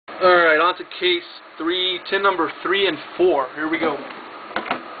Alright, on to case 3, tin number 3 and 4. Here we go.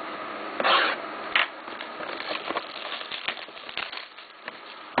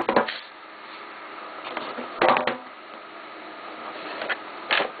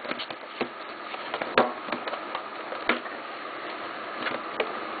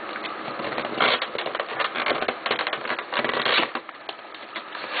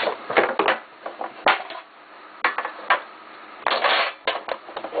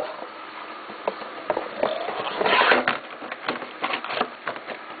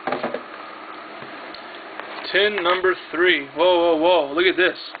 Tin number 3. Whoa, whoa, whoa. Look at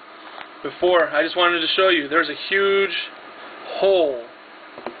this. Before, I just wanted to show you, there's a huge hole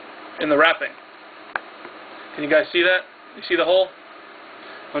in the wrapping. Can you guys see that? You see the hole?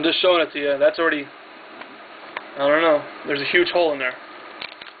 I'm just showing it to you. That's already, I don't know. There's a huge hole in there.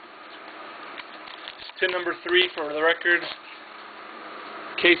 It's tin number 3 for the record.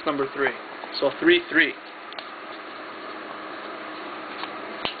 Case number 3. So 3-3.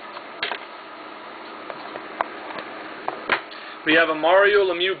 We have a Mario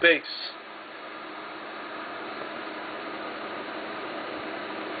Lemieux base.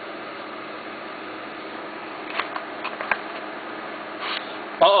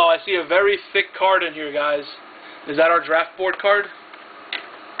 Uh-oh, I see a very thick card in here, guys. Is that our draft board card?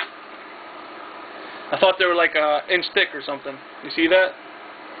 I thought they were like an inch thick or something. You see that?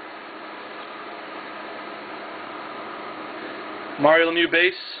 Mario Lemieux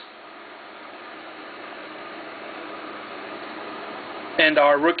base. And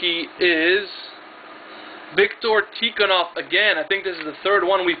our rookie is Viktor Tikhonov again. I think this is the third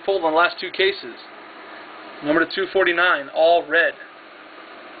one we pulled in the last 2 cases. Number to 249, all red.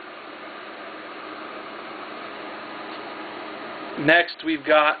 Next we've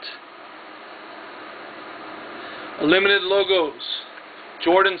got limited logos.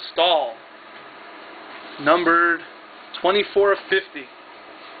 Jordan Staal, numbered 24 of 50.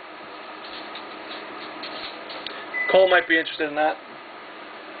 Cole might be interested in that.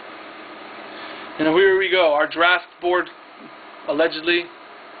 And here we go, our draft board, allegedly.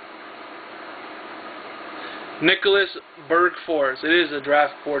 Nicholas Bergfors. It is a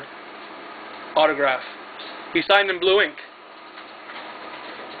draft board autograph. He signed in blue ink.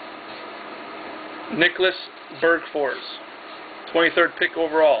 Nicholas Bergfors, 23rd pick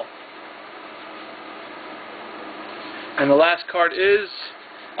overall. And the last card is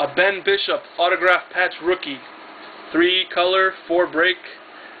a Ben Bishop autograph patch rookie. 3 color, 4 break.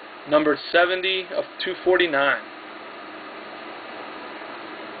 Number 70 of 249.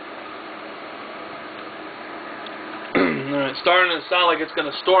 Alright, starting to sound like it's going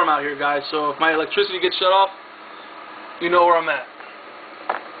to storm out here, guys, so if my electricity gets shut off, you know where I'm at.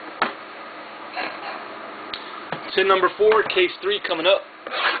 Tin number 4, case 3 coming up.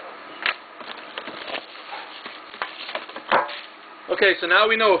 Okay, so now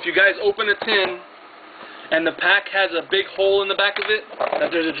we know if you guys open a tin and the pack has a big hole in the back of it, that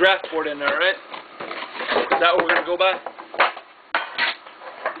there's a draft board in there, right? Is that what we're going to go by?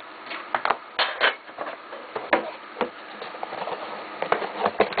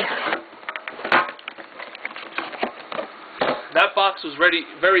 That box was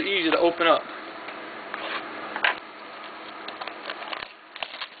very easy to open up.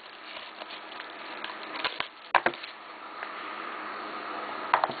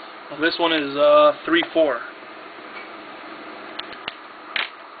 This one is 3-4.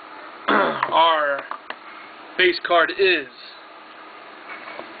 Our base card is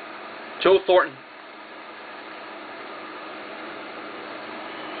Joe Thornton.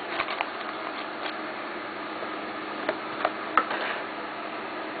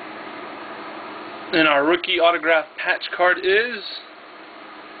 And our rookie autograph patch card is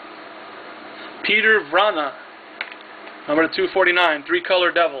Peter Vrana, number 249, 3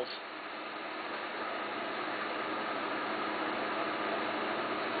 color Devils.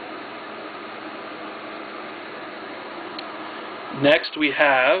 Next we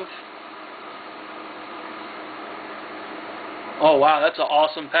have, oh wow, that's an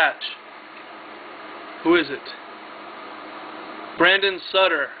awesome patch. Who is it? Brandon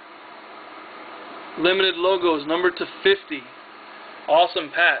Sutter. Limited logos, number to 50. Awesome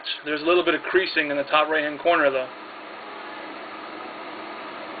patch. There's a little bit of creasing in the top right hand corner though.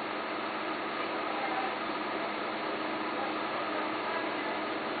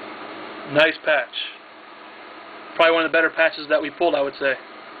 Nice patch. Probably one of the better patches that we pulled, I would say.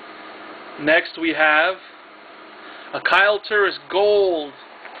 Next we have a Kyle Turris gold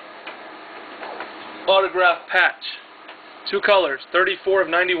autograph patch. 2 colors, 34 of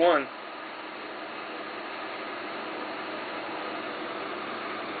 91.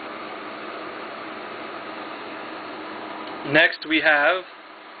 Next we have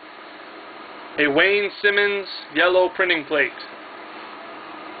a Wayne Simmons yellow printing plate.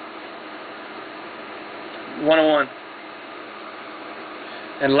 101.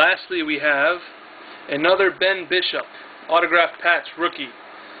 And lastly we have another Ben Bishop autographed patch rookie.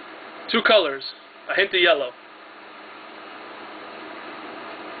 2 colors, a hint of yellow.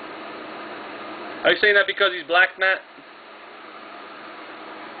 Are you saying that because he's black, Matt?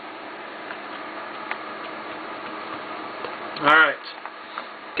 Alright.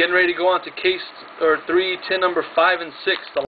 Getting ready to go on to case 3, tin number 5 and 6.